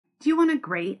Do you want a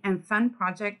great and fun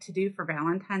project to do for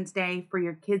Valentine's Day for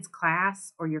your kids'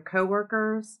 class or your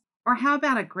coworkers? Or how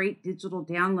about a great digital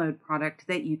download product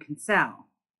that you can sell?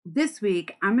 This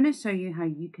week, I'm going to show you how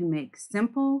you can make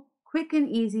simple, quick, and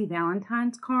easy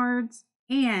Valentine's cards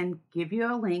and give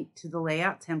you a link to the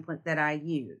layout template that I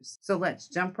use. So let's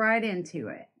jump right into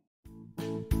it.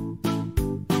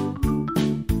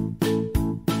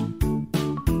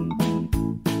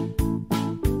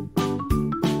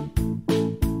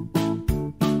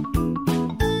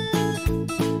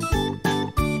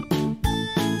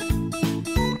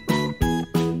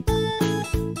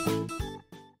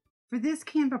 For this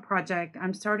Canva project,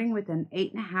 I'm starting with an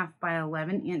 8.5 by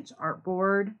 11-inch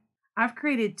artboard. I've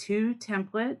created 2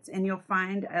 templates, and you'll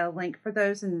find a link for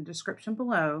those in the description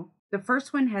below. The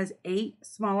first one has 8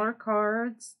 smaller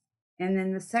cards, and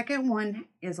then the second one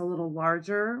is a little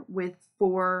larger with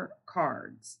 4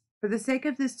 cards. For the sake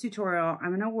of this tutorial,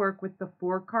 I'm going to work with the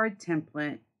 4-card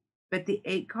template, but the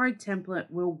 8-card template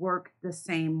will work the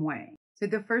same way. So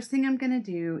the first thing I'm going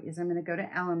to do is I'm going to go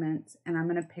to Elements, and I'm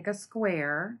going to pick a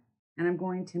square. And I'm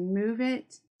going to move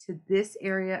it to this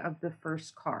area of the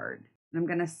first card. And I'm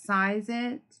going to size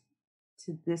it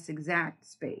to this exact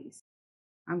space.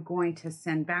 I'm going to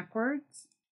send backwards.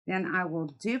 Then I will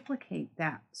duplicate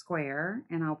that square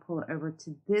and I'll pull it over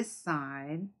to this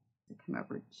side. Come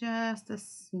over just a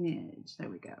smidge. There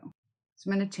we go. So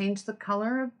I'm going to change the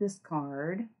color of this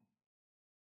card.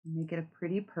 Make it a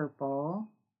pretty purple.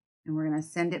 And we're going to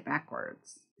send it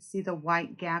backwards. See the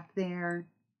white gap there?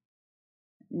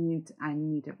 I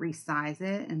need to resize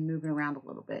it and move it around a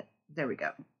little bit. There we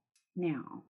go.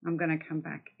 Now I'm going to come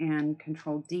back and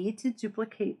Control D to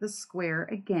duplicate the square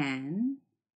again.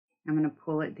 I'm going to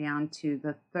pull it down to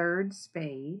the 3rd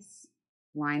space,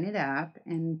 line it up,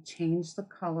 and change the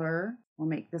color. We'll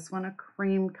make this one a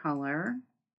cream color. And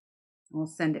we'll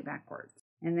send it backwards.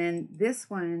 And then this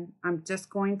one, I'm just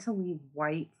going to leave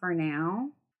white for now.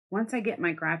 Once I get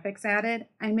my graphics added,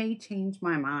 I may change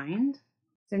my mind.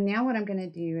 So now what I'm going to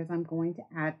do is I'm going to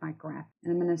add my graph.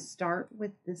 And I'm going to start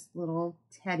with this little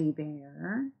teddy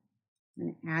bear. I'm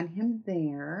going to add him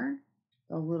there.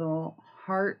 The little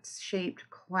heart-shaped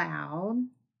cloud.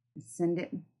 Send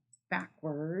it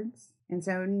backwards. And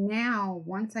so now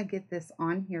once I get this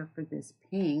on here for this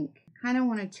pink, I kind of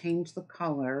want to change the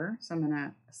color. So I'm going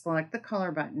to select the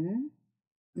color button.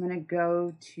 I'm going to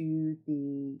go to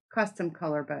the custom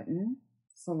color button.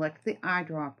 Select the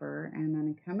eyedropper, and I'm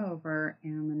going to come over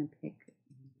and I'm going to pick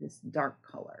this dark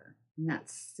color. And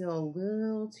that's still a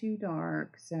little too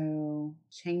dark, so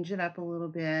change it up a little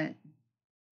bit.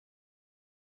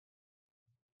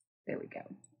 There we go.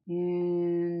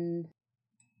 And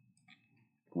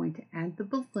I'm going to add the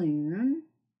balloon.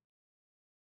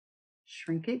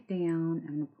 Shrink it down.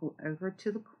 I'm going to pull over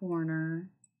to the corner.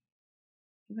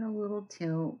 Give it a little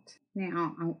tilt.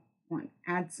 Now I want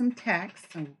to add some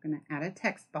text, so I'm going to add a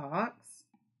text box.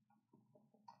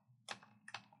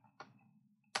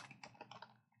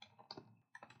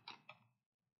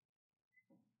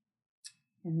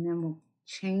 And then we'll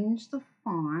change the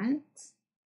font.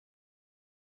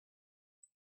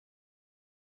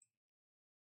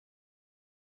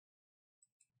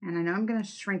 And I know I'm going to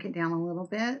shrink it down a little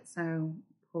bit, so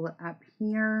pull it up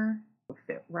here. It'll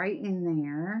fit right in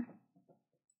there.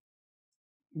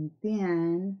 And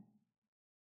then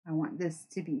I want this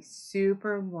to be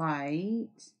super light.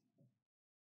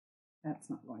 That's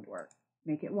not going to work.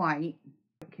 Make it white.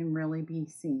 It can really be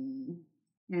seen.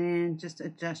 And just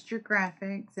adjust your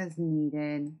graphics as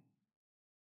needed.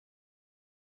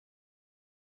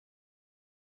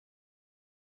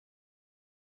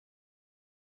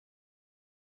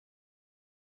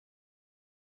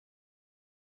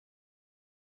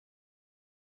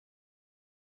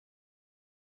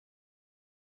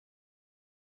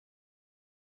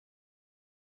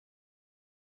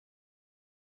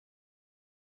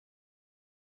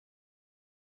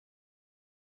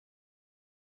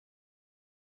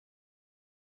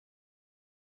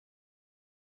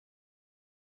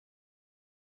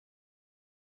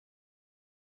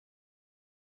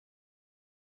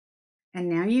 And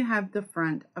now you have the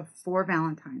front of 4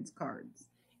 Valentine's cards.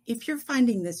 If you're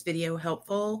finding this video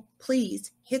helpful,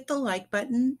 please hit the like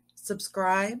button,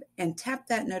 subscribe, and tap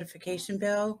that notification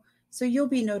bell so you'll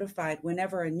be notified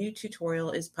whenever a new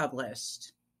tutorial is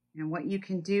published. And what you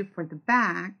can do for the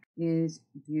back is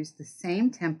use the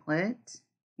same template,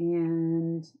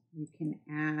 and you can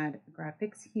add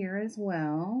graphics here as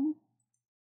well.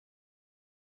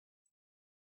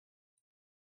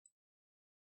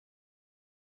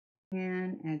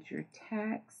 And add your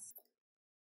text.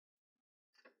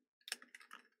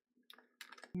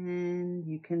 And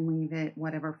you can leave it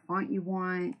whatever font you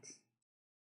want.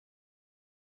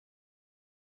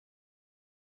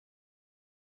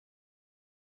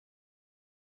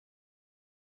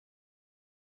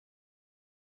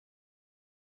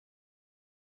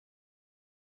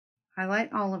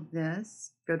 Highlight all of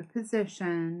this, go to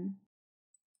position,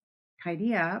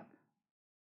 tidy up,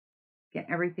 get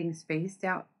everything spaced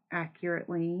out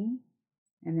accurately,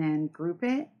 and then group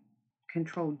it,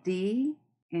 Control D,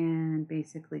 and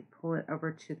basically pull it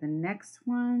over to the next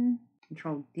one,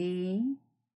 Control D,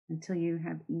 until you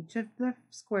have each of the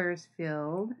squares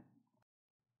filled.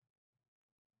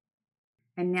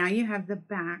 And now you have the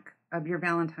back of your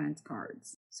Valentine's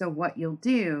cards. So what you'll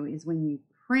do is when you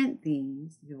print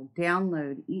these, you'll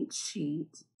download each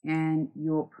sheet and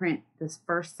you'll print this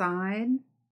first side.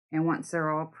 And once they're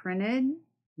all printed,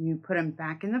 you put them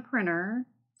back in the printer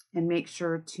and make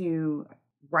sure to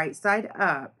right side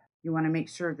up. You want to make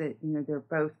sure that they're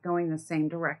both going the same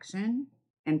direction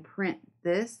and print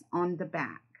this on the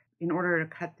back. In order to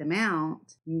cut them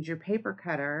out, use your paper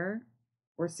cutter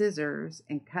or scissors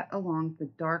and cut along the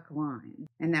dark line.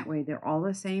 And that way they're all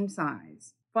the same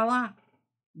size. Voila!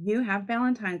 You have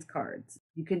Valentine's cards.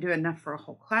 You can do enough for a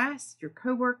whole class, your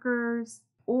coworkers,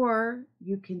 or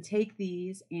you can take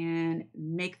these and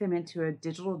make them into a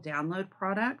digital download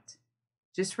product.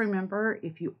 Just remember,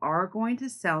 if you are going to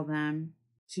sell them,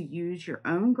 to use your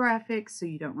own graphics so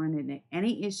you don't run into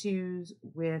any issues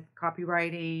with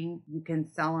copywriting. You can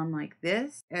sell them like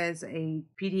this as a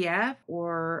PDF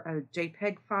or a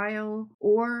JPEG file,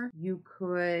 or you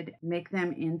could make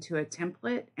them into a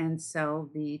template and sell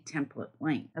the template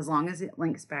link as long as it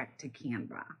links back to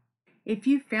Canva. If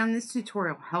you found this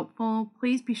tutorial helpful,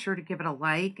 please be sure to give it a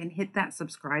like and hit that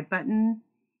subscribe button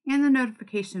and the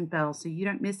notification bell so you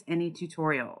don't miss any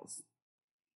tutorials.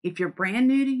 If you're brand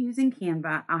new to using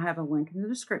Canva, I'll have a link in the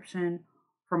description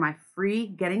for my free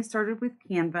Getting Started with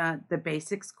Canva, the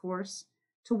Basics course,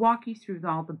 to walk you through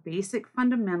all the basic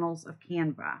fundamentals of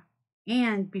Canva.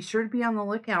 And be sure to be on the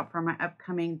lookout for my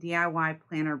upcoming DIY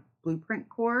Planner Blueprint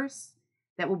course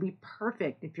that will be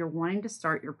perfect if you're wanting to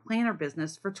start your planner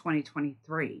business for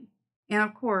 2023. And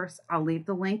of course, I'll leave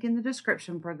the link in the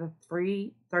description for the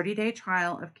free 30-day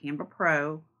trial of Canva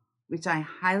Pro, which I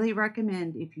highly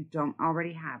recommend if you don't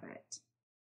already have it.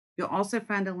 You'll also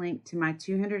find a link to my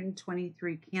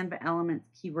 223 Canva Elements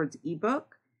Keywords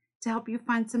ebook to help you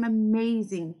find some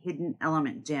amazing hidden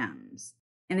element gems.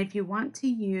 And if you want to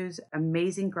use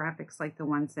amazing graphics like the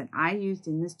ones that I used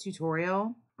in this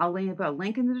tutorial, I'll leave a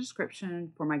link in the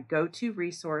description for my go-to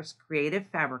resource, Creative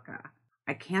Fabrica.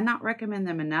 I cannot recommend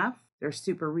them enough. They're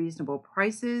super reasonable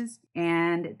prices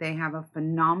and they have a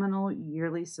phenomenal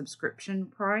yearly subscription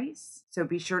price. So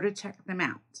be sure to check them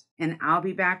out. And I'll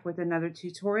be back with another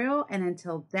tutorial. And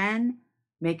until then,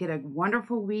 make it a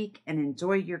wonderful week and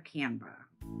enjoy your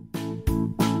Canva.